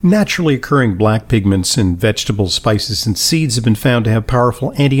Naturally occurring black pigments in vegetables, spices, and seeds have been found to have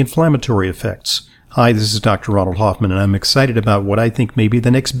powerful anti-inflammatory effects. Hi, this is Dr. Ronald Hoffman, and I'm excited about what I think may be the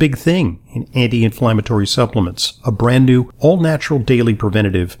next big thing in anti-inflammatory supplements, a brand new, all-natural daily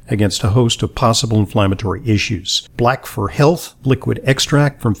preventative against a host of possible inflammatory issues. Black for Health liquid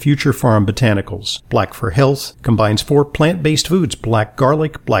extract from Future Farm Botanicals. Black for Health combines 4 plant-based foods: black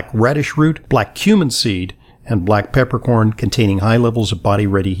garlic, black radish root, black cumin seed, and black peppercorn, containing high levels of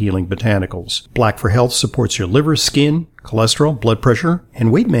body-ready healing botanicals. Black for Health supports your liver, skin, cholesterol, blood pressure,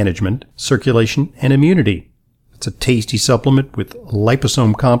 and weight management, circulation, and immunity. It's a tasty supplement with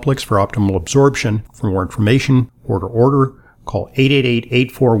liposome complex for optimal absorption. For more information, order. Call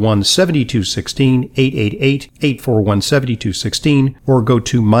 888-841-7216, 888-841-7216, or go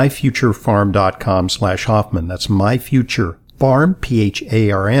to myfuturefarm.com/Hoffman. That's myfuture. Farm,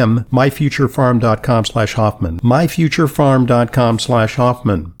 P-H-A-R-M, myfuturefarm.com/Hoffman,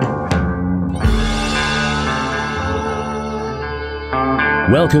 myfuturefarm.com/Hoffman.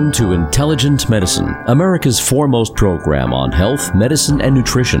 Welcome to Intelligent Medicine, America's foremost program on health, medicine, and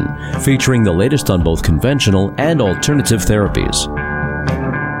nutrition, featuring the latest on both conventional and alternative therapies.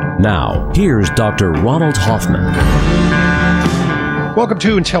 Now, here's Dr. Ronald Hoffman. Welcome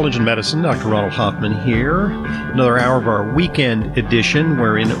to Intelligent Medicine. Dr. Ronald Hoffman here. Another hour of our weekend edition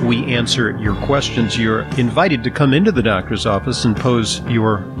wherein we answer your questions. You're invited to come into the doctor's office and pose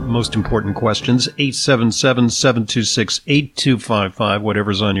your most important questions. 877-726-8255.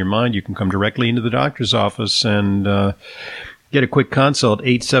 Whatever's on your mind, you can come directly into the doctor's office and get a quick consult.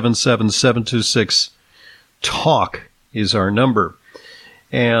 877-726-TALK is our number.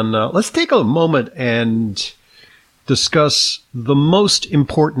 And let's take a moment and discuss the most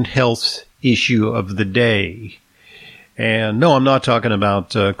important health issue of the day. And no, I'm not talking about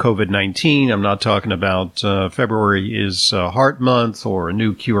COVID-19. I'm not talking about February is Heart Month or a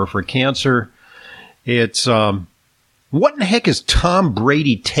new cure for cancer. It's what in the heck is Tom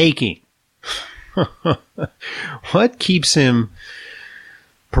Brady taking? What keeps him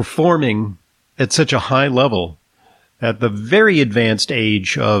performing at such a high level at the very advanced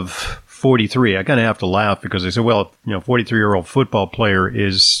age of 43. I kind of have to laugh because they say, well, 43-year-old football player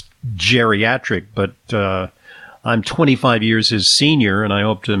is geriatric, but I'm 25 years his senior, and I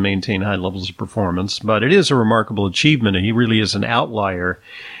hope to maintain high levels of performance. But it is a remarkable achievement, and he really is an outlier.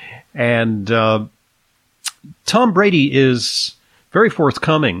 And Tom Brady is very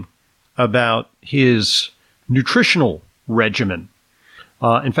forthcoming about his nutritional regimen.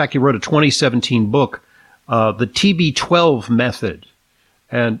 In fact, he wrote a 2017 book, The TB12 Method.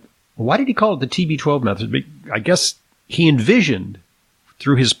 And why did he call it the TB12 method? I guess he envisioned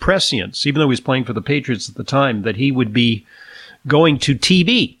through his prescience, even though he was playing for the Patriots at the time, that he would be going to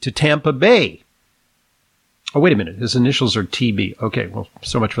TB, to Tampa Bay. Oh, wait a minute. His initials are TB. Okay, well,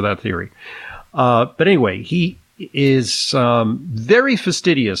 so much for that theory. But anyway, he is very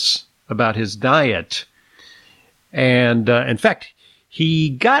fastidious about his diet. And in fact, he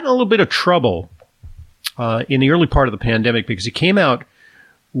got in a little bit of trouble in the early part of the pandemic because he came out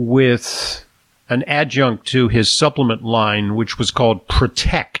with an adjunct to his supplement line, which was called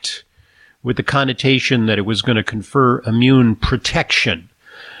Protect, with the connotation that it was going to confer immune protection.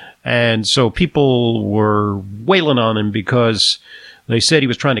 And so people were wailing on him because they said he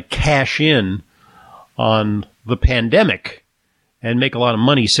was trying to cash in on the pandemic and make a lot of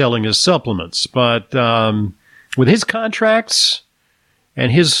money selling his supplements. But with his contracts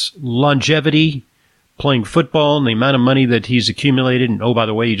and his longevity playing football and the amount of money that he's accumulated, and oh, by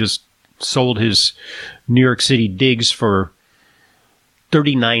the way, he just sold his New York City digs for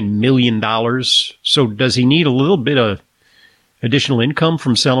 $39 million. So does he need a little bit of additional income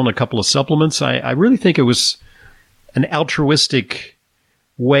from selling a couple of supplements? I really think it was an altruistic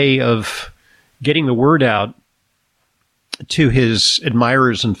way of getting the word out to his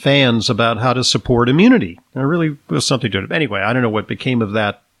admirers and fans about how to support immunity. There really was something to it. Anyway, I don't know what became of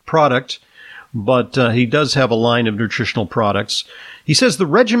that product, but he does have a line of nutritional products. He says, the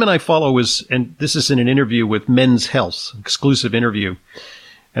regimen I follow is, and this is in an interview with Men's Health, exclusive interview,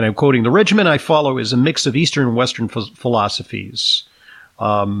 and I'm quoting, the regimen I follow is a mix of Eastern and Western philosophies.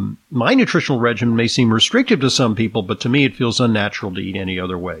 My nutritional regimen may seem restrictive to some people, but to me it feels unnatural to eat any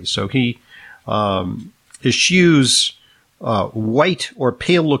other way. So he eschews white or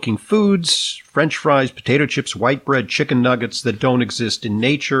pale-looking foods, French fries, potato chips, white bread, chicken nuggets that don't exist in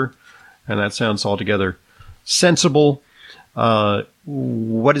nature. And that sounds altogether sensible.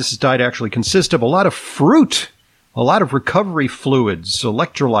 What does his diet actually consist of? A lot of fruit, a lot of recovery fluids,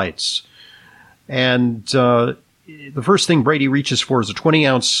 electrolytes. And the first thing Brady reaches for is a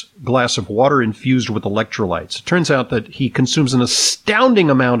 20-ounce glass of water infused with electrolytes. It turns out that he consumes an astounding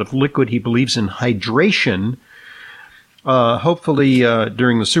amount of liquid. He believes in hydration. Hopefully,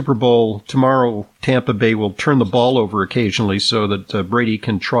 during the Super Bowl tomorrow, Tampa Bay will turn the ball over occasionally so that Brady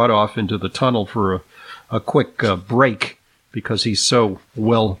can trot off into the tunnel for a quick break because he's so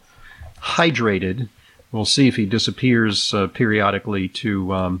well hydrated. We'll see if he disappears periodically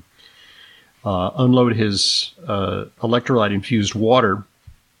to unload his electrolyte-infused water.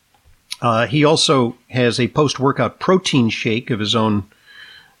 He also has a post-workout protein shake of his own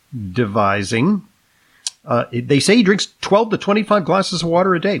devising. They say he drinks 12 to 25 glasses of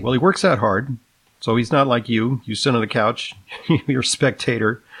water a day. Well, he works that hard, so he's not like you. You sit on the couch, you're a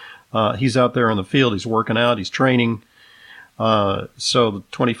spectator. He's out there on the field. He's working out. He's training. So the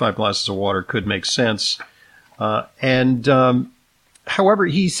 25 glasses of water could make sense. However,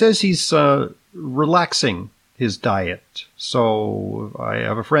 he says he's relaxing his diet. So I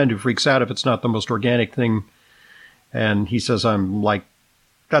have a friend who freaks out if it's not the most organic thing. And he says, I'm like,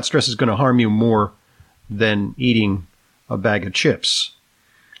 that stress is going to harm you more than eating a bag of chips.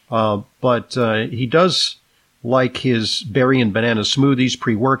 But he does like his berry and banana smoothies,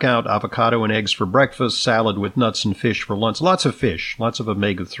 pre-workout, avocado and eggs for breakfast, salad with nuts and fish for lunch. Lots of fish, lots of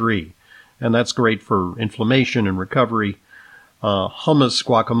omega-3. And that's great for inflammation and recovery. Hummus,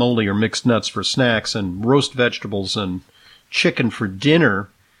 guacamole, or mixed nuts for snacks, and roast vegetables and chicken for dinner.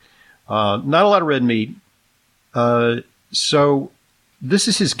 Not a lot of red meat. So this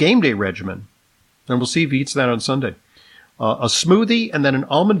is his game day regimen. And we'll see if he eats that on Sunday. A smoothie and then an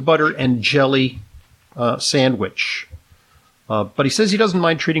almond butter and jelly sandwich. But he says he doesn't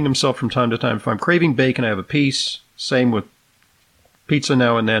mind treating himself from time to time. If I'm craving bacon, I have a piece. Same with pizza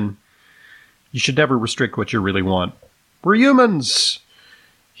now and then. You should never restrict what you really want. We're humans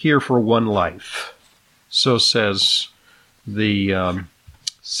here for one life. So says the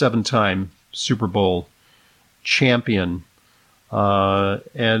 7-time Super Bowl champion. Look,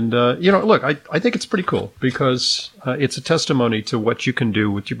 I think it's pretty cool because it's a testimony to what you can do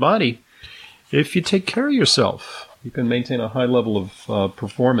with your body. If you take care of yourself, you can maintain a high level of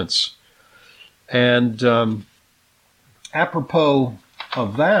performance. And apropos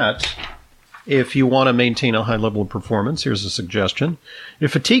of that, if you want to maintain a high level of performance, here's a suggestion.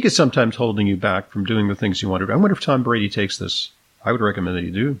 If fatigue is sometimes holding you back from doing the things you want to do, I wonder if Tom Brady takes this. I would recommend that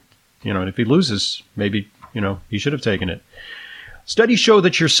he do. And if he loses, maybe, he should have taken it. Studies show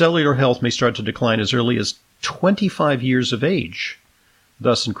that your cellular health may start to decline as early as 25 years of age,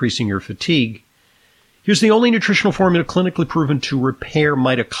 thus increasing your fatigue. Here's the only nutritional formula clinically proven to repair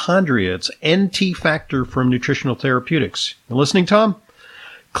mitochondria. It's NT Factor from Nutritional Therapeutics. You listening, Tom?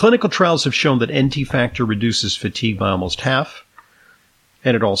 Clinical trials have shown that NT Factor reduces fatigue by almost half,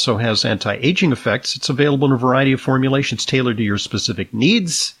 and it also has anti-aging effects. It's available in a variety of formulations tailored to your specific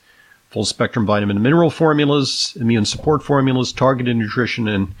needs. Full-spectrum vitamin and mineral formulas, immune support formulas, targeted nutrition,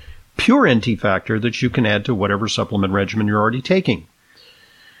 and pure NT Factor that you can add to whatever supplement regimen you're already taking.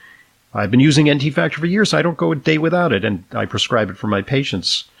 I've been using NT Factor for years. I don't go a day without it, and I prescribe it for my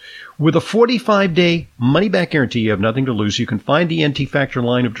patients. With a 45-day money-back guarantee, you have nothing to lose. You can find the NT Factor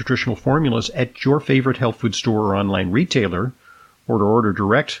line of nutritional formulas at your favorite health food store or online retailer, or to order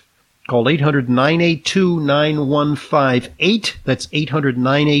direct. Call 800-982-9158. That's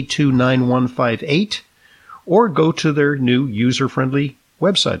 800-982-9158. Or go to their new user-friendly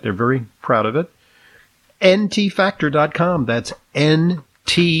website. They're very proud of it. ntfactor.com. That's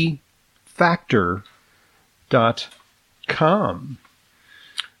ntfactor.com.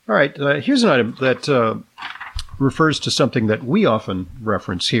 All right, here's an item that refers to something that we often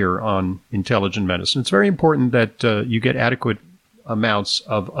reference here on Intelligent Medicine. It's very important that you get adequate amounts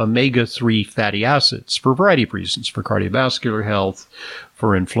of omega-3 fatty acids for a variety of reasons, for cardiovascular health,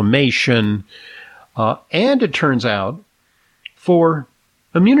 for inflammation, and it turns out for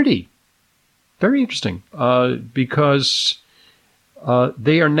immunity. Very interesting, because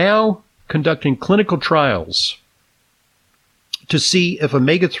they are now conducting clinical trials to see if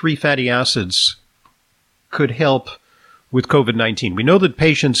omega-3 fatty acids could help with COVID-19. We know that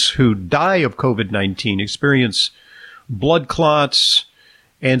patients who die of COVID-19 experience blood clots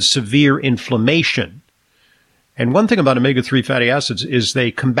and severe inflammation. And one thing about omega-3 fatty acids is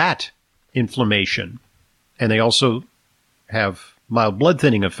they combat inflammation, and they also have mild blood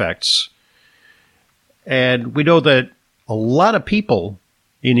thinning effects. And we know that a lot of people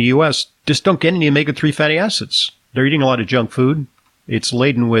in the U.S. just don't get any omega-3 fatty acids. They're eating a lot of junk food. It's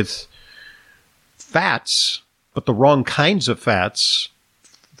laden with fats, but the wrong kinds of fats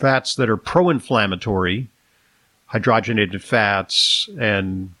that are pro-inflammatory, hydrogenated fats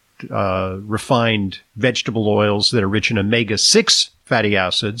and refined vegetable oils that are rich in omega-6 fatty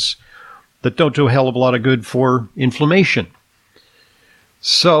acids that don't do a hell of a lot of good for inflammation.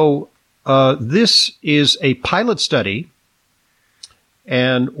 So this is a pilot study,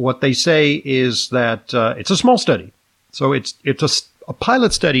 and what they say is that it's a small study. So it's a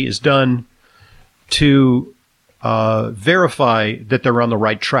pilot study is done to verify that they're on the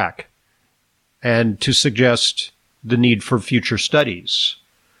right track and to suggest the need for future studies.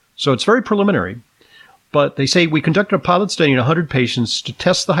 So it's very preliminary, but they say we conducted a pilot study in 100 patients to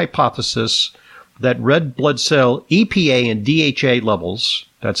test the hypothesis that red blood cell EPA and DHA levels,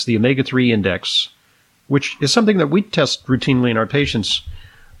 that's the omega-3 index, which is something that we test routinely in our patients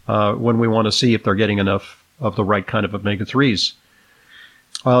when we want to see if they're getting enough of the right kind of omega-3s.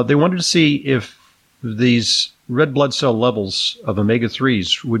 They wanted to see if these red blood cell levels of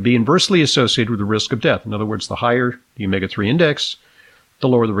omega-3s would be inversely associated with the risk of death. In other words, the higher the omega-3 index, the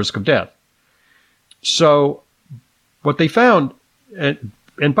lower the risk of death. So what they found, and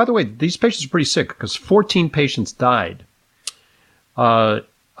by the way, these patients are pretty sick because 14 patients died out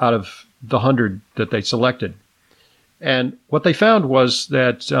of the 100 that they selected. And what they found was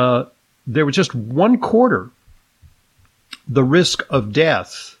that there was just 1/4 the risk of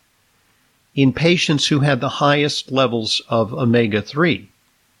death in patients who had the highest levels of omega-3.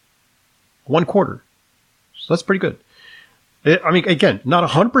 1/4. So that's pretty good. I mean, again, not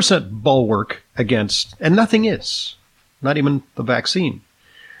 100% bulwark against, and nothing is, not even the vaccine,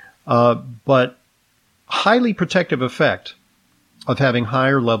 but highly protective effect of having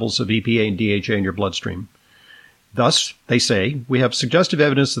higher levels of EPA and DHA in your bloodstream. Thus, they say, we have suggestive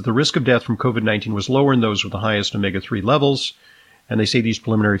evidence that the risk of death from COVID-19 was lower in those with the highest omega-3 levels. And they say these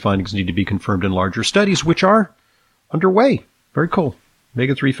preliminary findings need to be confirmed in larger studies, which are underway. Very cool.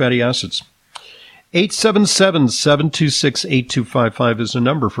 Omega-3 fatty acids. 877-726-8255 is a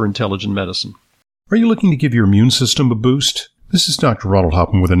number for Intelligent Medicine. Are you looking to give your immune system a boost? This is Dr. Ronald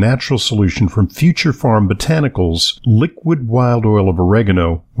Hoffman with a natural solution from Future Farm Botanicals, liquid wild oil of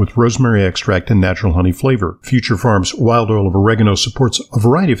oregano with rosemary extract and natural honey flavor. Future Farm's wild oil of oregano supports a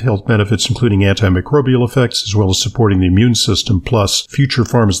variety of health benefits, including antimicrobial effects, as well as supporting the immune system. Plus, Future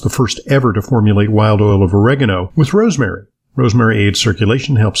Farm is the first ever to formulate wild oil of oregano with rosemary. Rosemary aids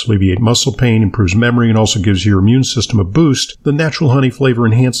circulation, helps alleviate muscle pain, improves memory, and also gives your immune system a boost. The natural honey flavor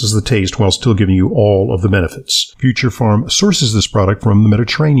enhances the taste while still giving you all of the benefits. Future Farm sources this product from the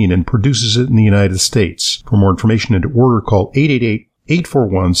Mediterranean and produces it in the United States. For more information and to order, call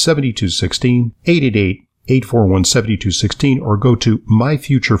 888-841-7216, 888-841-7216, or go to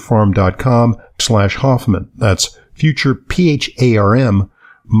myfuturefarm.com/Hoffman. That's future, P-H-A-R-M,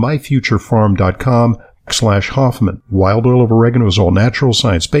 myfuturefarm.com/Hoffman. Wild oil of oregano is all natural,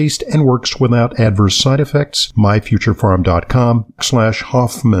 science-based, and works without adverse side effects.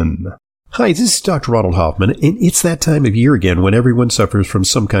 myfuturefarm.com/Hoffman. Hi, this is Dr. Ronald Hoffman, and it's that time of year again when everyone suffers from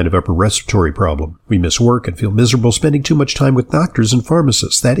some kind of upper respiratory problem. We miss work and feel miserable spending too much time with doctors and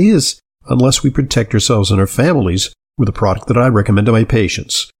pharmacists. That is, unless we protect ourselves and our families with a product that I recommend to my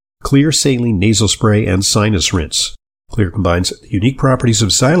patients. Clear Saline Nasal Spray and Sinus Rinse. Clear combines the unique properties of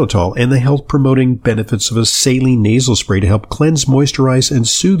xylitol and the health-promoting benefits of a saline nasal spray to help cleanse, moisturize, and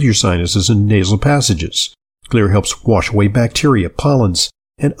soothe your sinuses and nasal passages. Clear helps wash away bacteria, pollens,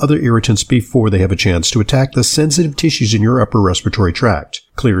 and other irritants before they have a chance to attack the sensitive tissues in your upper respiratory tract.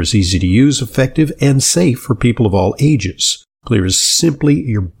 Clear is easy to use, effective, and safe for people of all ages. Clear is simply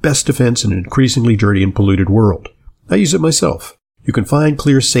your best defense in an increasingly dirty and polluted world. I use it myself. You can find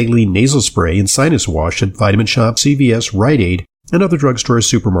Clear Saline Nasal Spray and Sinus Wash at Vitamin Shop, CVS, Rite Aid, and other drugstores,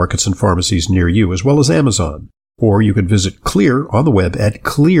 supermarkets, and pharmacies near you, as well as Amazon. Or you can visit Clear on the web at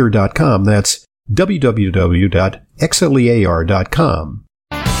Xlear.com. That's www.xlear.com.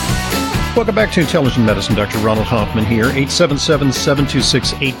 Welcome back to Intelligent Medicine. Dr. Ronald Hoffman here.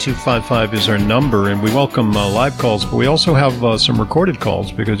 877-726-8255 is our number, and we welcome live calls, but we also have some recorded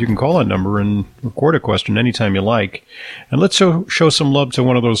calls because you can call that number and record a question anytime you like. And let's show some love to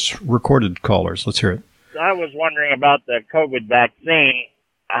one of those recorded callers. Let's hear it. I was wondering about the COVID vaccine.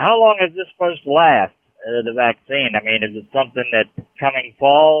 How long is this supposed to last, the vaccine? I mean, is it something that coming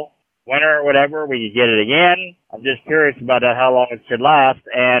fall, winter, or whatever, we could get it again? I'm just curious about how long it should last,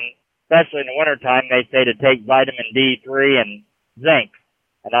 and especially in the wintertime, they say to take vitamin D3 and zinc.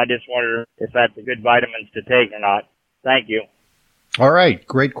 And I just wonder if that's a good vitamins to take or not. Thank you. All right.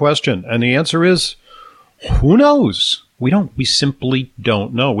 Great question. And the answer is, who knows? We simply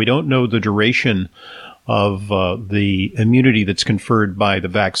don't know. We don't know the duration of the immunity that's conferred by the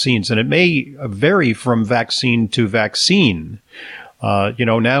vaccines. And it may vary from vaccine to vaccine.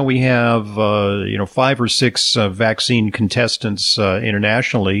 Now we have, 5 or 6 vaccine contestants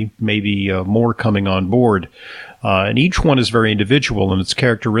internationally, maybe more coming on board. And each one is very individual, and its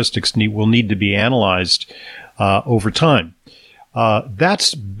characteristics will need to be analyzed over time.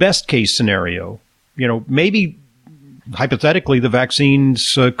 That's best case scenario. Maybe hypothetically the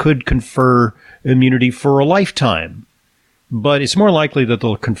vaccines could confer immunity for a lifetime. But it's more likely that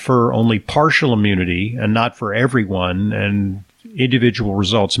they'll confer only partial immunity and not for everyone, and individual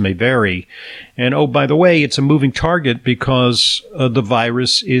results may vary. And oh, by the way, it's a moving target because the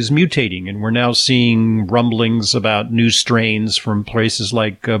virus is mutating, and we're now seeing rumblings about new strains from places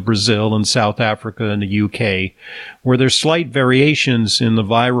like Brazil and South Africa and the UK, where there's slight variations in the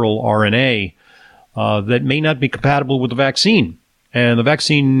viral RNA that may not be compatible with the vaccine. And the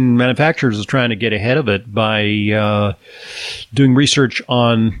vaccine manufacturers are trying to get ahead of it by doing research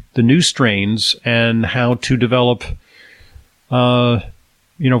on the new strains and how to develop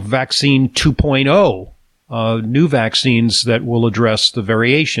vaccine 2.0, new vaccines that will address the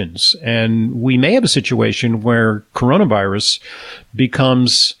variations. And we may have a situation where coronavirus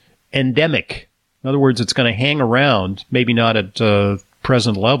becomes endemic. In other words, it's going to hang around, maybe not at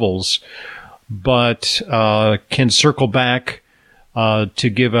present levels, but can circle back to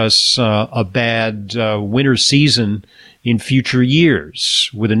give us a bad winter season in future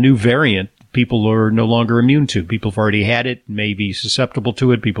years with a new variant people are no longer immune to. People have already had it, may be susceptible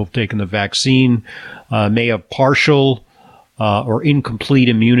to it. People have taken the vaccine, may have partial or incomplete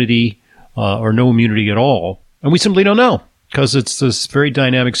immunity or no immunity at all. And we simply don't know because it's this very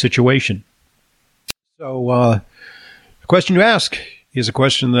dynamic situation. So the question you ask is a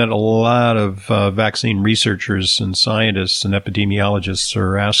question that a lot of vaccine researchers and scientists and epidemiologists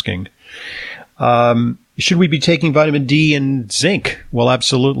are asking. Should we be taking vitamin D and zinc? Well,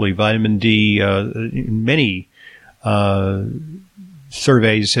 absolutely. Vitamin D, in many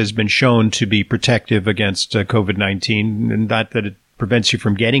surveys, has been shown to be protective against COVID-19. And not that it prevents you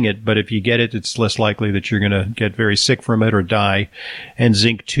from getting it, but if you get it, it's less likely that you're going to get very sick from it or die. And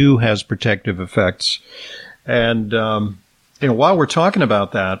zinc, too, has protective effects. And, while we're talking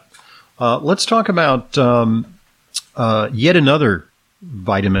about that, let's talk about yet another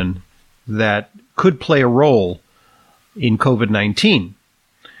vitamin that could play a role in COVID-19.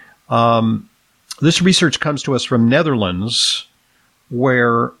 This research comes to us from Netherlands,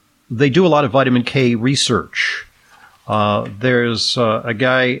 where they do a lot of vitamin K research. There's a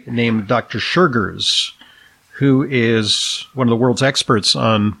guy named Dr. Schurgers, who is one of the world's experts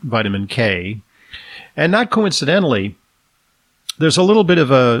on vitamin K. And not coincidentally, there's a little bit of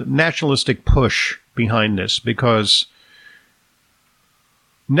a nationalistic push behind this because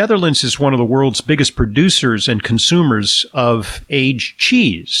Netherlands is one of the world's biggest producers and consumers of aged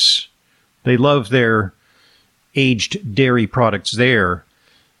cheese. They love their aged dairy products there.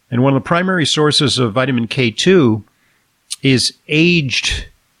 And one of the primary sources of vitamin K2 is aged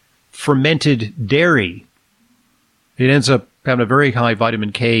fermented dairy. It ends up having a very high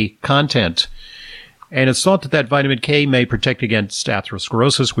vitamin K content. And it's thought that vitamin K may protect against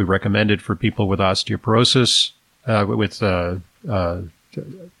atherosclerosis. We recommend it for people with osteoporosis, with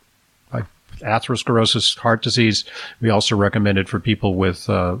atherosclerosis, heart disease. We also recommend it for people with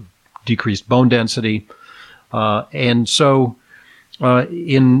decreased bone density. And so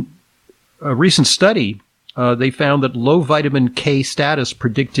in a recent study, they found that low vitamin K status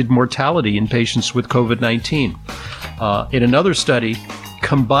predicted mortality in patients with COVID-19. In another study,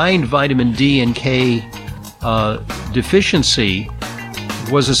 combined vitamin D and K deficiency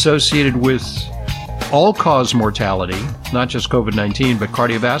was associated with all-cause mortality, not just COVID-19, but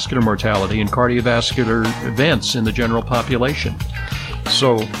cardiovascular mortality and cardiovascular events in the general population.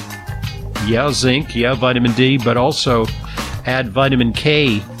 So, yeah, zinc, yeah, vitamin D, but also add vitamin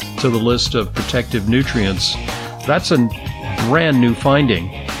K to the list of protective nutrients. That's a brand new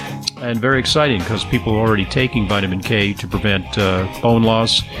finding and very exciting because people are already taking vitamin K to prevent bone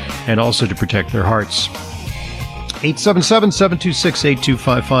loss and also to protect their hearts.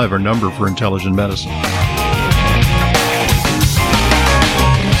 877-726-8255, our number for Intelligent Medicine.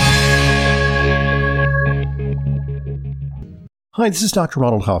 Hi, this is Dr.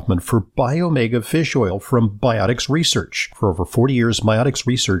 Ronald Hoffman for Biomega Fish Oil from Biotics Research. For over 40 years, Biotics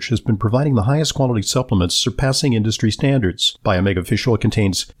Research has been providing the highest quality supplements surpassing industry standards. Biomega Fish Oil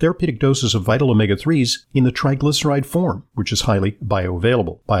contains therapeutic doses of vital omega-3s in the triglyceride form, which is highly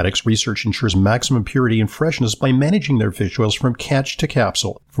bioavailable. Biotics Research ensures maximum purity and freshness by managing their fish oils from catch to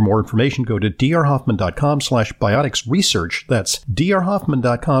capsule. For more information, go to drhoffman.com/bioticsresearch. That's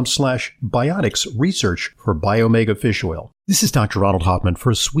drhoffman.com/bioticsresearch for Biomega Fish Oil. This is Dr. Ronald Hoffman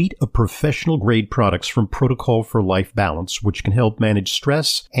for a suite of professional-grade products from Protocol for Life Balance, which can help manage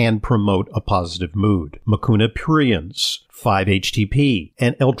stress and promote a positive mood. Mucuna pruriens, 5-HTP,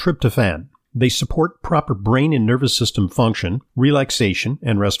 and L-tryptophan. They support proper brain and nervous system function, relaxation,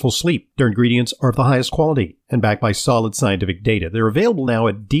 and restful sleep. Their ingredients are of the highest quality and backed by solid scientific data. They're available now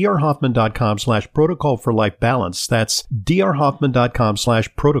at drhoffman.com/protocol for life balance. That's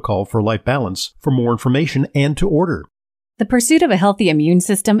drhoffman.com/protocol for life balance for more information and to order. The pursuit of a healthy immune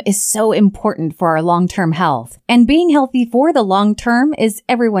system is so important for our long-term health. And being healthy for the long term is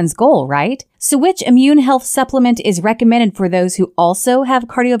everyone's goal, right? So which immune health supplement is recommended for those who also have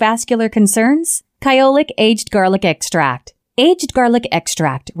cardiovascular concerns? Kyolic Aged Garlic Extract. Aged garlic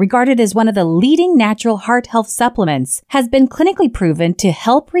extract, regarded as one of the leading natural heart health supplements, has been clinically proven to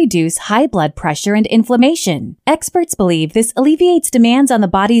help reduce high blood pressure and inflammation. Experts believe this alleviates demands on the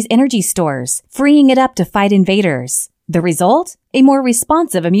body's energy stores, freeing it up to fight invaders. The result? A more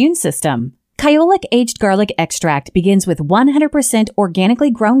responsive immune system. Kyolic Aged Garlic Extract begins with 100% organically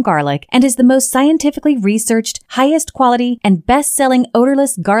grown garlic and is the most scientifically researched, highest quality, and best-selling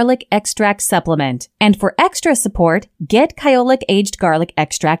odorless garlic extract supplement. And for extra support, get Kyolic Aged Garlic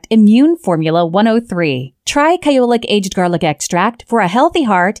Extract Immune Formula 103. Try Kyolic Aged Garlic Extract for a healthy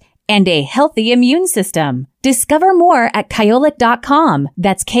heart and a healthy immune system. Discover more at kyolic.com.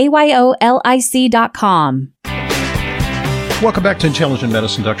 That's KYOLIC.com. Welcome back to Intelligent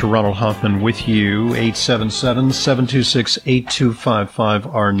Medicine. Dr. Ronald Hoffman with you. 877-726-8255,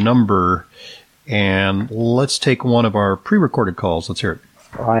 our number. And let's take one of our pre-recorded calls. Let's hear it.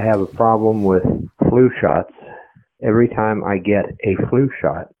 I have a problem with flu shots. Every time I get a flu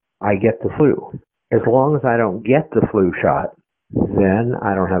shot, I get the flu. As long as I don't get the flu shot, then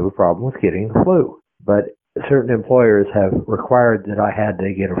I don't have a problem with getting the flu. But certain employers have required that I had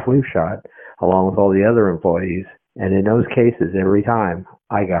to get a flu shot along with all the other employees. And in those cases, every time,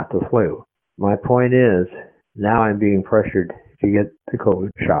 I got the flu. My point is, now I'm being pressured to get the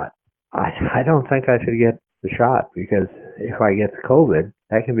COVID shot. I don't think I should get the shot because if I get the COVID,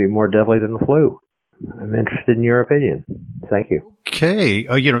 that can be more deadly than the flu. I'm interested in your opinion. Thank you. Okay.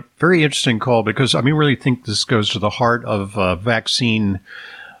 Very interesting call because I really think this goes to the heart of vaccine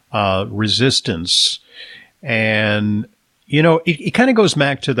resistance. And, it kind of goes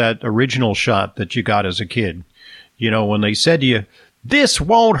back to that original shot that you got as a kid. When they said to you, this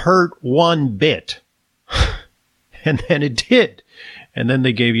won't hurt one bit. And then it did. And then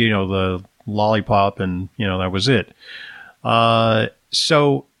they gave you, the lollipop and, that was it.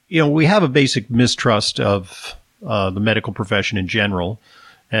 So, we have a basic mistrust of the medical profession in general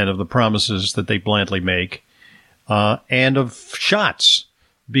and of the promises that they blandly make and of shots.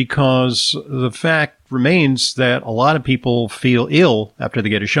 Because the fact remains that a lot of people feel ill after they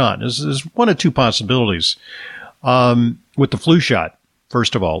get a shot. There's one of two possibilities. With the flu shot,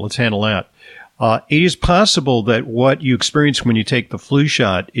 first of all, let's handle that. It is possible that what you experience when you take the flu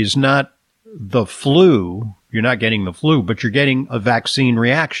shot is not the flu. You're not getting the flu, but you're getting a vaccine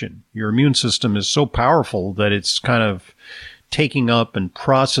reaction. Your immune system is so powerful that it's kind of taking up and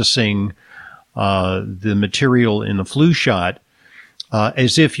processing the material in the flu shot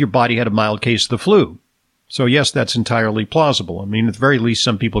as if your body had a mild case of the flu. So, yes, that's entirely plausible. At the very least,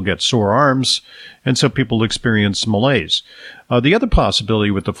 some people get sore arms, and some people experience malaise. The other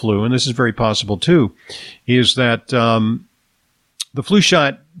possibility with the flu, and this is very possible too, is that the flu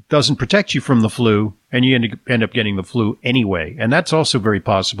shot doesn't protect you from the flu, and you end up getting the flu anyway. And that's also very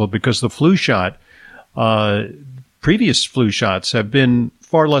possible because the flu shot, previous flu shots have been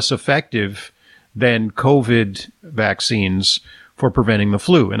far less effective than COVID vaccines for preventing the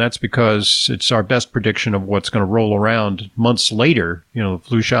flu. And that's because it's our best prediction of what's going to roll around months later. The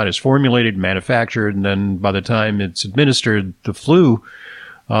flu shot is formulated, manufactured, and then by the time it's administered, the flu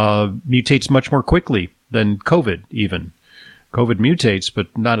mutates much more quickly than COVID even. COVID mutates, but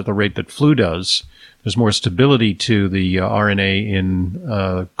not at the rate that flu does. There's more stability to the RNA in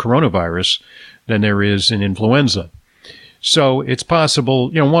coronavirus than there is in influenza. So it's possible,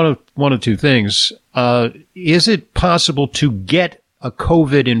 one of two things. Is it possible to get a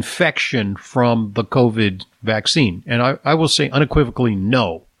COVID infection from the COVID vaccine? And I will say unequivocally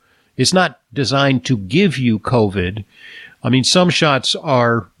no. It's not designed to give you COVID. Some shots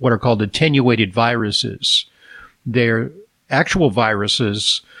are what are called attenuated viruses. They're actual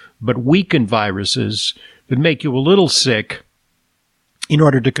viruses, but weakened viruses that make you a little sick in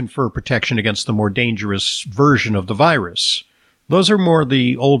order to confer protection against the more dangerous version of the virus. Those are more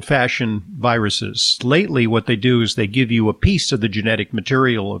the old-fashioned viruses. Lately, what they do is they give you a piece of the genetic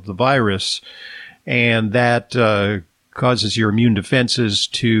material of the virus, and that causes your immune defenses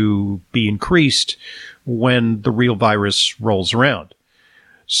to be increased when the real virus rolls around.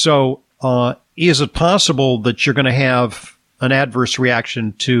 So, is it possible that you're going to have an adverse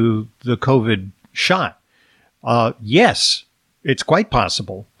reaction to the COVID shot? Yes, it's quite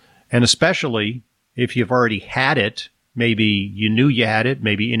possible. And especially if you've already had it, maybe you knew you had it,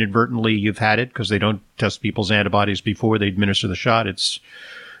 maybe inadvertently you've had it because they don't test people's antibodies before they administer the shot. It's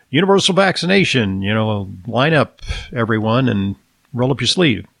universal vaccination, line up everyone and roll up your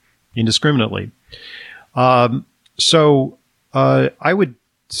sleeve indiscriminately. So I would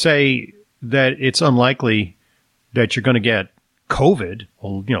say that it's unlikely that you're going to get COVID,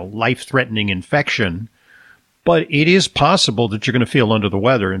 life-threatening infection, but it is possible that you're going to feel under the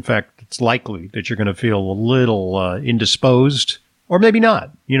weather. In fact, it's likely that you're going to feel a little indisposed, or maybe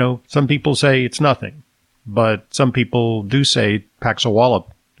not. Some people say it's nothing, but some people do say it packs a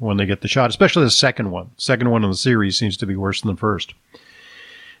wallop when they get the shot, especially the second one. Second one in the series seems to be worse than the first.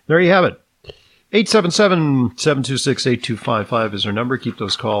 There you have it. 877-726-8255 is our number. Keep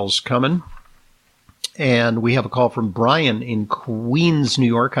those calls coming. And we have a call from Brian in Queens, New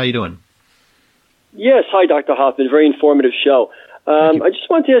York. How you doing? Yes. Hi, Dr. Hoffman. Very informative show. I just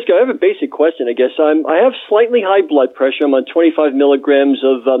wanted to ask you, I have a basic question, I guess. I have slightly high blood pressure. I'm on 25 milligrams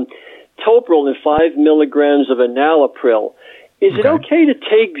of Toprol and 5 milligrams of enalapril. Is it okay to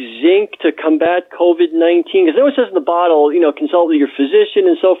take zinc to combat COVID-19? Because I know it says in the bottle, consult with your physician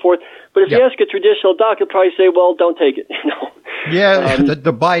and so forth. But if you ask a traditional doc, he'll probably say, well, don't take it. Yeah,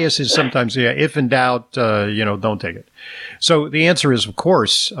 the bias is sometimes, if in doubt, don't take it. So the answer is, of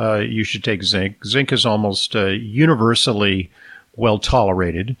course, you should take zinc. Zinc is almost universally well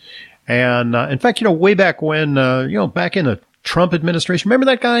tolerated. And in fact, way back when, back in the Trump administration, remember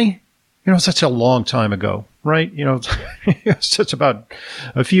that guy? Such a long time ago, right? It's about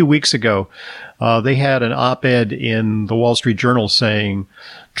a few weeks ago. They had an op-ed in the Wall Street Journal saying,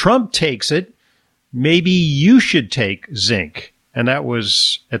 Trump takes it, maybe you should take zinc. And that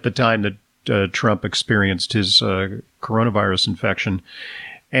was at the time that Trump experienced his coronavirus infection.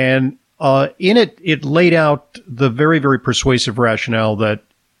 And in it laid out the very, very persuasive rationale that,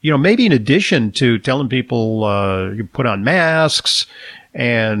 maybe in addition to telling people you put on masks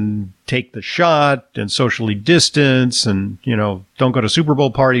and take the shot and socially distance and, don't go to Super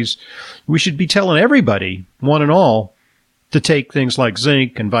Bowl parties, we should be telling everybody, one and all, to take things like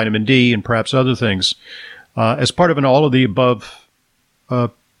zinc and vitamin D and perhaps other things as part of an all-of-the-above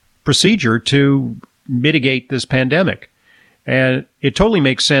procedure to mitigate this pandemic. And it totally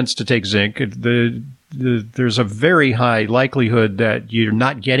makes sense to take zinc. There's a very high likelihood that you're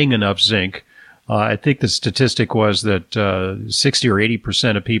not getting enough zinc. I think the statistic was that 60 or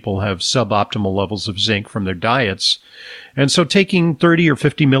 80% of people have suboptimal levels of zinc from their diets. And so taking 30 or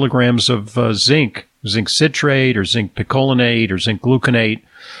 50 milligrams of zinc citrate or zinc picolinate or zinc gluconate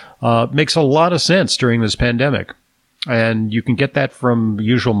makes a lot of sense during this pandemic. And you can get that from the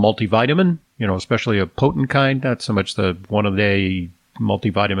usual multivitamin, especially a potent kind, not so much the one-a-day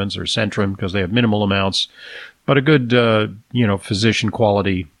multivitamins or Centrum because they have minimal amounts. But a good, physician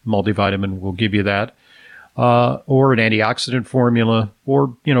quality multivitamin will give you that, or an antioxidant formula,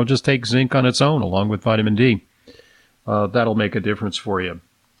 or, just take zinc on its own along with vitamin D. That'll make a difference for you.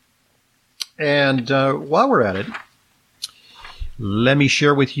 And while we're at it, let me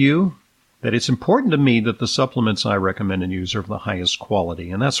share with you that it's important to me that the supplements I recommend and use are of the highest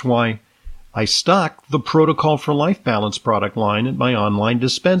quality. And that's why I stock the Protocol for Life Balance product line at my online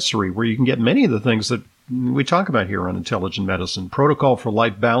dispensary, where you can get many of the things that we talk about here on Intelligent Medicine. Protocol for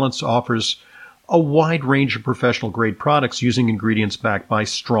Life Balance offers a wide range of professional-grade products using ingredients backed by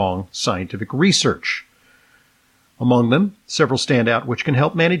strong scientific research. Among them, several stand out which can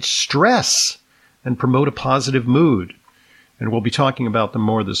help manage stress and promote a positive mood. And we'll be talking about them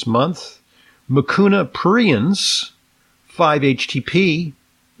more this month. Mucuna pruriens, 5-HTP,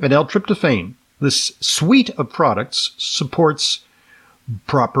 and L-tryptophan. This suite of products supports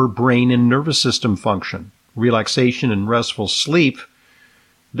proper brain and nervous system function, relaxation, and restful sleep.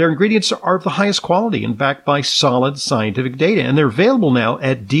 Their ingredients are of the highest quality and backed by solid scientific data, and they're available now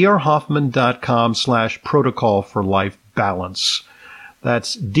at drhoffman.com/protocol for life balance.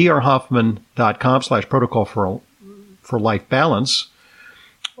 That's drhoffman.com/protocol for life balance.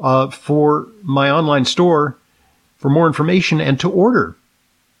 For my online store, for more information and to order,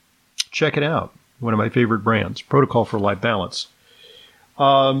 check it out. One of my favorite brands, Protocol for Life Balance.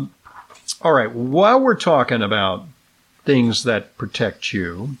 All right, while we're talking about things that protect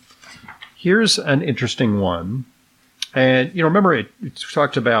you, here's an interesting one. And, remember it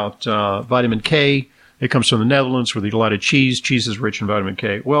talked about vitamin K. It comes from the Netherlands where they eat a lot of cheese. Cheese is rich in vitamin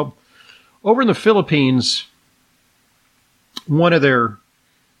K. Well, over in the Philippines, one of their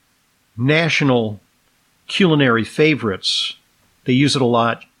national culinary favorites. They use it a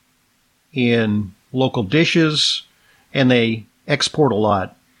lot in local dishes, and they export a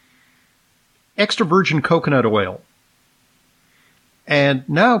lot. Extra virgin coconut oil. And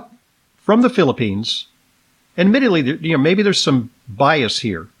now, from the Philippines, admittedly, maybe there's some bias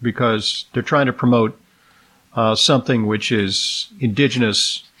here because they're trying to promote something which is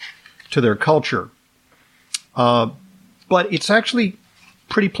indigenous to their culture. But it's actually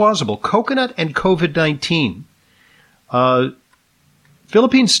pretty plausible. Coconut and COVID-19.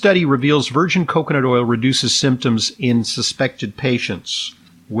 Philippine study reveals virgin coconut oil reduces symptoms in suspected patients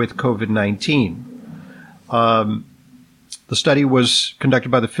with COVID-19. The study was conducted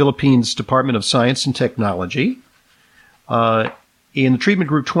by the Philippines Department of Science and Technology. In the treatment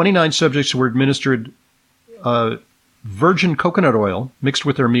group, 29 subjects were administered virgin coconut oil mixed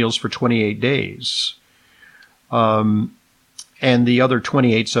with their meals for 28 days. And the other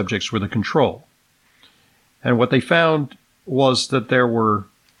 28 subjects were the control. And what they found was that there were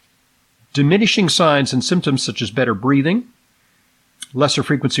diminishing signs and symptoms such as better breathing, lesser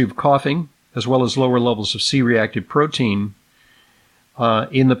frequency of coughing, as well as lower levels of C-reactive protein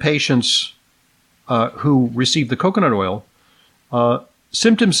in the patients who received the coconut oil.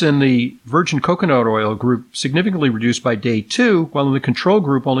 Symptoms in the virgin coconut oil group significantly reduced by day 2, while in the control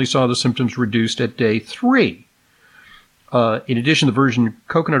group only saw the symptoms reduced at day 3. In addition, the virgin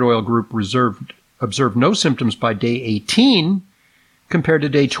coconut oil group observed no symptoms by day 18 compared to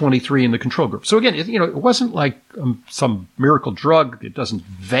day 23 in the control group. So again, it wasn't like some miracle drug. It doesn't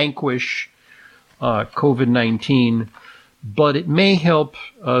vanquish COVID-19, but it may help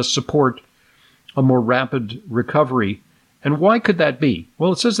support a more rapid recovery. And why could that be?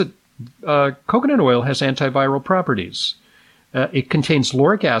 Well, it says that coconut oil has antiviral properties. It contains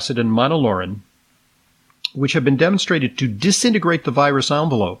lauric acid and monolaurin, which have been demonstrated to disintegrate the virus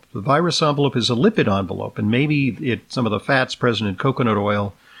envelope. The virus envelope is a lipid envelope, and maybe some of the fats present in coconut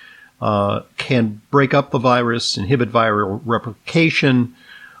oil can break up the virus, inhibit viral replication,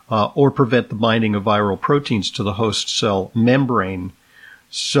 or prevent the binding of viral proteins to the host cell membrane.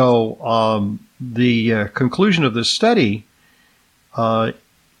 So the conclusion of this study,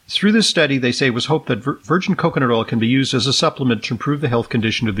 through this study, they say it was hoped that virgin coconut oil can be used as a supplement to improve the health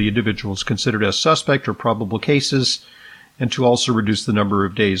condition of the individuals considered as suspect or probable cases, and to also reduce the number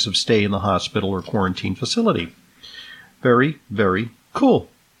of days of stay in the hospital or quarantine facility. Very, very cool.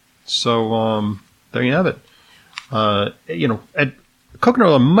 So there you have it. Coconut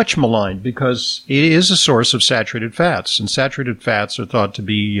oil is much maligned because it is a source of saturated fats, and saturated fats are thought to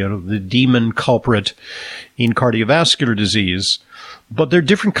be the demon culprit in cardiovascular disease. But there are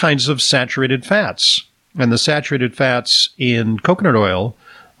different kinds of saturated fats, and the saturated fats in coconut oil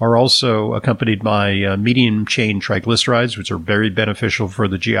are also accompanied by medium-chain triglycerides, which are very beneficial for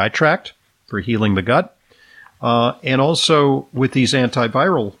the GI tract, for healing the gut, and also with these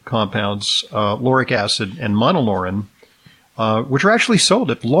antiviral compounds, lauric acid and monolaurin, which are actually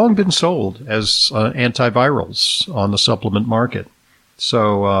have long been sold as antivirals on the supplement market.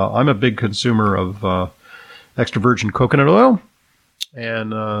 So I'm a big consumer of extra virgin coconut oil,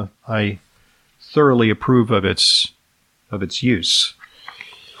 and I thoroughly approve of its use.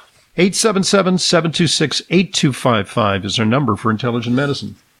 877-726-8255 is our number for Intelligent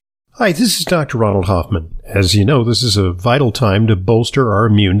Medicine. Hi, this is Dr. Ronald Hoffman. As you know, this is a vital time to bolster our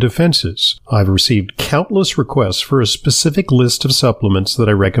immune defenses. I've received countless requests for a specific list of supplements that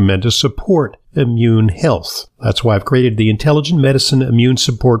I recommend to support immune health. That's why I've created the Intelligent Medicine Immune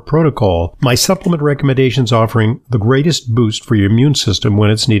Support Protocol, my supplement recommendations offering the greatest boost for your immune system when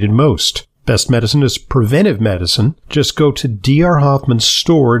it's needed most. Best medicine is preventive medicine. Just go to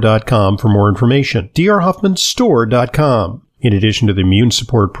drhoffmanstore.com for more information. drhoffmanstore.com. In addition to the Immune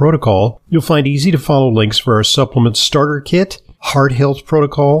Support Protocol, you'll find easy-to-follow links for our supplement starter kit, heart health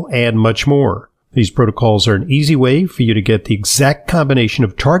protocol, and much more. These protocols are an easy way for you to get the exact combination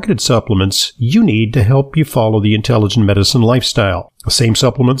of targeted supplements you need to help you follow the intelligent medicine lifestyle. The same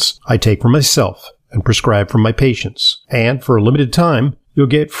supplements I take for myself and prescribe for my patients. And for a limited time, you'll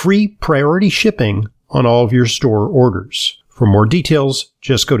get free priority shipping on all of your store orders. For more details,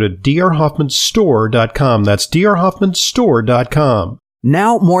 just go to drhoffmanstore.com. That's drhoffmanstore.com.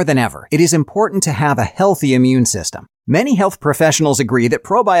 Now more than ever, it is important to have a healthy immune system. Many health professionals agree that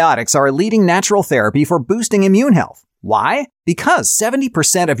probiotics are a leading natural therapy for boosting immune health. Why? Because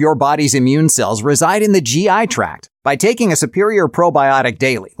 70% of your body's immune cells reside in the GI tract. By taking a superior probiotic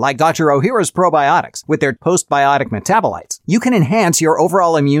daily, like Dr. Ohhira's probiotics, with their postbiotic metabolites, you can enhance your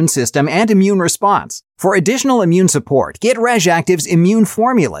overall immune system and immune response. For additional immune support, get RegActive's immune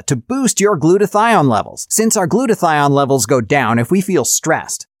formula to boost your glutathione levels, since our glutathione levels go down if we feel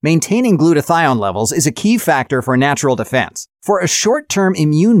stressed. Maintaining glutathione levels is a key factor for natural defense. For a short-term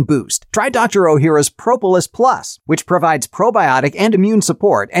immune boost, try Dr. Ohhira's Propolis Plus, which provides probiotic and immune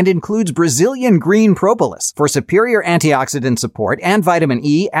support and includes Brazilian green propolis for superior antioxidant support and vitamin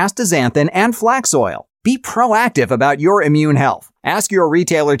E, astaxanthin, and flax oil. Be proactive about your immune health. Ask your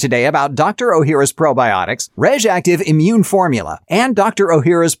retailer today about Dr. Ohhira's probiotics, RegActive Immune Formula, and Dr.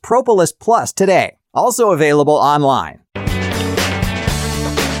 Ohhira's Propolis Plus today. Also available online.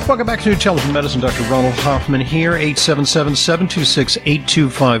 Welcome back to Intelligent Medicine. Dr. Ronald Hoffman here.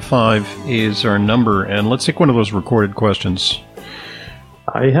 877-726-8255 is our number. And let's take one of those recorded questions.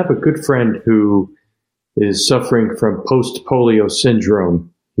 I have a good friend who is suffering from post-polio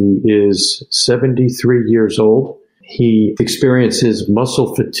syndrome. He is 73 years old. He experiences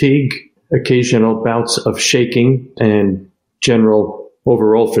muscle fatigue, occasional bouts of shaking, and general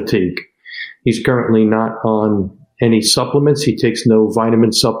overall fatigue. He's currently not on any supplements. He takes no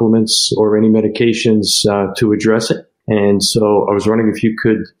vitamin supplements or any medications to address it. And so I was wondering if you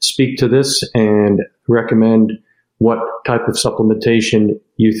could speak to this and recommend what type of supplementation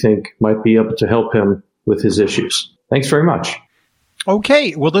you think might be able to help him with his issues. Thanks very much.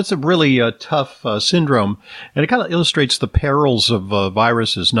 Okay, well, that's a really tough syndrome, and it kind of illustrates the perils of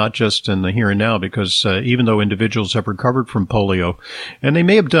viruses, not just in the here and now, because even though individuals have recovered from polio, and they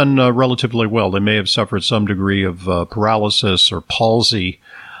may have done relatively well, they may have suffered some degree of paralysis or palsy,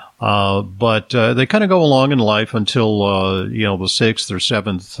 but they kind of go along in life until, the sixth or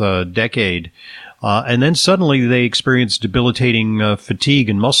seventh decade, and then suddenly they experience debilitating fatigue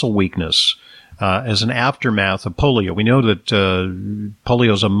and muscle weakness. As an aftermath of polio. We know that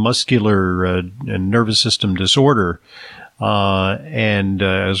polio is a muscular and nervous system disorder, and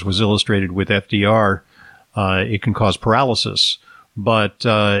as was illustrated with FDR, it can cause paralysis. But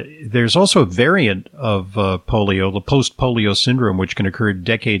there's also a variant of polio, the post-polio syndrome, which can occur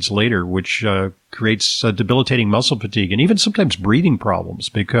decades later, which creates debilitating muscle fatigue and even sometimes breathing problems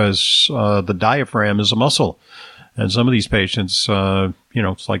because the diaphragm is a muscle. And some of these patients,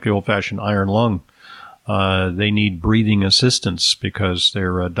 it's like the old-fashioned iron lung. They need breathing assistance because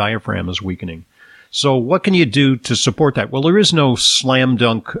their diaphragm is weakening. So what can you do to support that? Well, there is no slam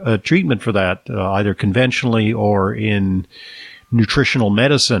dunk treatment for that, either conventionally or in nutritional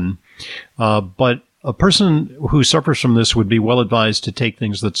medicine. But a person who suffers from this would be well advised to take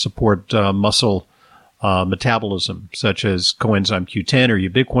things that support muscle metabolism, such as coenzyme Q10 or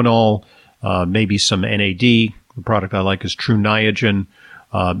ubiquinol, maybe some NAD. The product I like is True Niagen.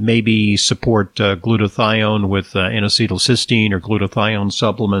 Maybe support glutathione with N-acetylcysteine or glutathione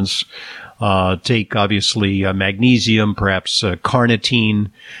supplements. Take, obviously, magnesium, perhaps carnitine.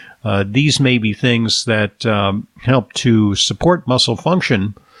 These may be things that help to support muscle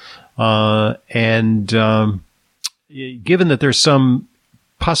function. And given that there's some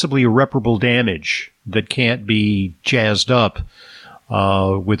possibly irreparable damage that can't be jazzed up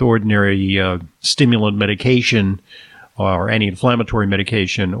with ordinary stimulant medication or anti-inflammatory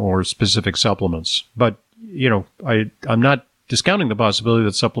medication or specific supplements. But, I'm not discounting the possibility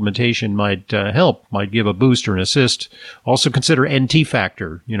that supplementation might help, might give a boost or an assist. Also consider NT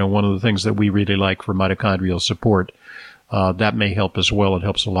factor, one of the things that we really like for mitochondrial support. That may help as well. It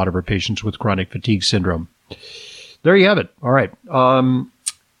helps a lot of our patients with chronic fatigue syndrome. There you have it. All right.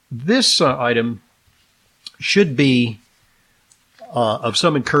 This item should be of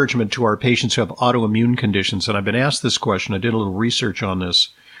some encouragement to our patients who have autoimmune conditions. And I've been asked this question. I did a little research on this.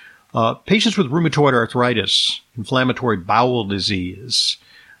 Patients with rheumatoid arthritis, inflammatory bowel disease,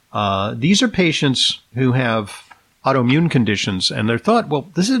 these are patients who have autoimmune conditions, and they're thought, well,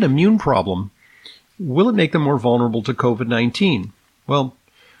 this is an immune problem. Will it make them more vulnerable to COVID-19? Well,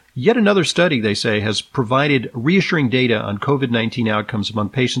 yet another study, they say, has provided reassuring data on COVID-19 outcomes among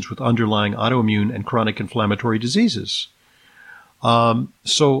patients with underlying autoimmune and chronic inflammatory diseases.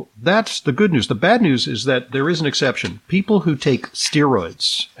 So that's the good news. The bad news is that there is an exception. People who take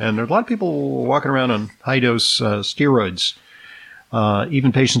steroids, and there are a lot of people walking around on high-dose steroids,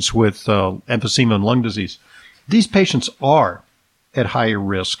 even patients with emphysema and lung disease. These patients are at higher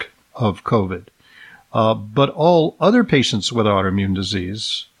risk of COVID. But all other patients with autoimmune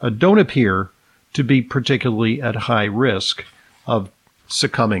disease don't appear to be particularly at high risk of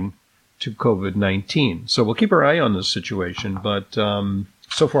succumbing to COVID-19. So we'll keep our eye on this situation, but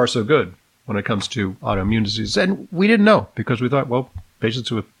so far so good when it comes to autoimmune disease. And we didn't know because we thought, well,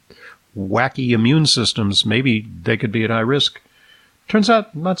 patients with wacky immune systems, maybe they could be at high risk. Turns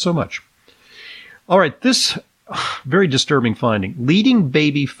out not so much. All right, this very disturbing finding. Leading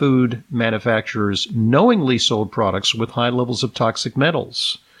baby food manufacturers knowingly sold products with high levels of toxic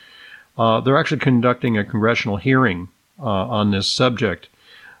metals. They're actually conducting a congressional hearing on this subject.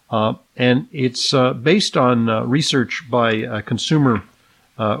 And it's based on research by a consumer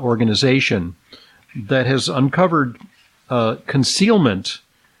organization that has uncovered concealment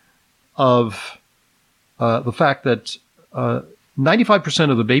of the fact that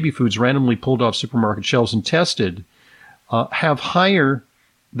 95% of the baby foods randomly pulled off supermarket shelves and tested have higher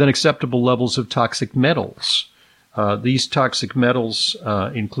than acceptable levels of toxic metals. These toxic metals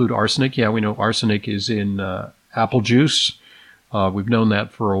include arsenic. Yeah, we know arsenic is in apple juice. We've known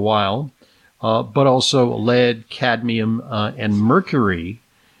that for a while. But also lead, cadmium, and mercury.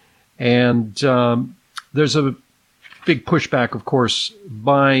 And there's a big pushback, of course,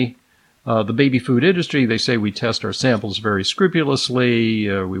 by the baby food industry. They say we test our samples very scrupulously.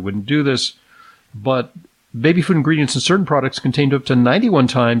 We wouldn't do this. But baby food ingredients in certain products contained up to 91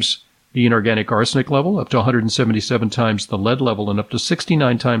 times the inorganic arsenic level, up to 177 times the lead level, and up to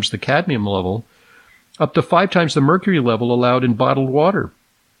 69 times the cadmium level, up to 5 times the mercury level allowed in bottled water.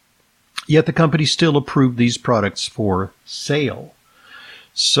 Yet the company still approved these products for sale.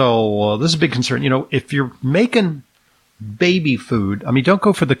 So this is a big concern. You know, if you're making baby food, I mean, don't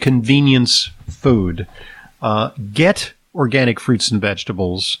go for the convenience food. Get organic fruits and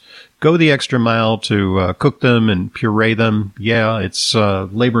vegetables. Go the extra mile to cook them and puree them. Yeah, it's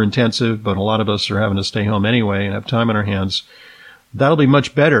labor intensive, but a lot of us are having to stay home anyway and have time on our hands. That'll be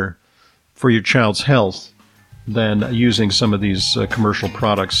much better for your child's health than using some of these commercial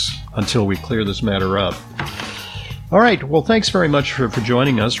products until we clear this matter up. All right. Well, thanks very much for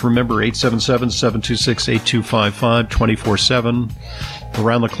joining us. Remember, 877-726-8255, 24/7.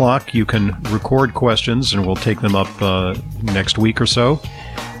 Around the clock, you can record questions, and we'll take them up next week or so.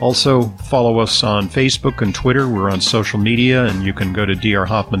 Also, follow us on Facebook and Twitter. We're on social media, and you can go to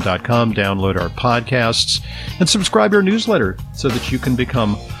drhoffman.com, download our podcasts, and subscribe to our newsletter so that you can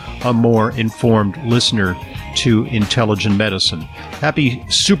become a more informed listener to Intelligent Medicine. Happy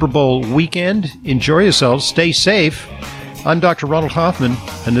Super Bowl weekend. Enjoy yourselves. Stay safe. I'm Dr. Ronald Hoffman,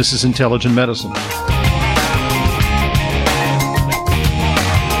 and this is Intelligent Medicine.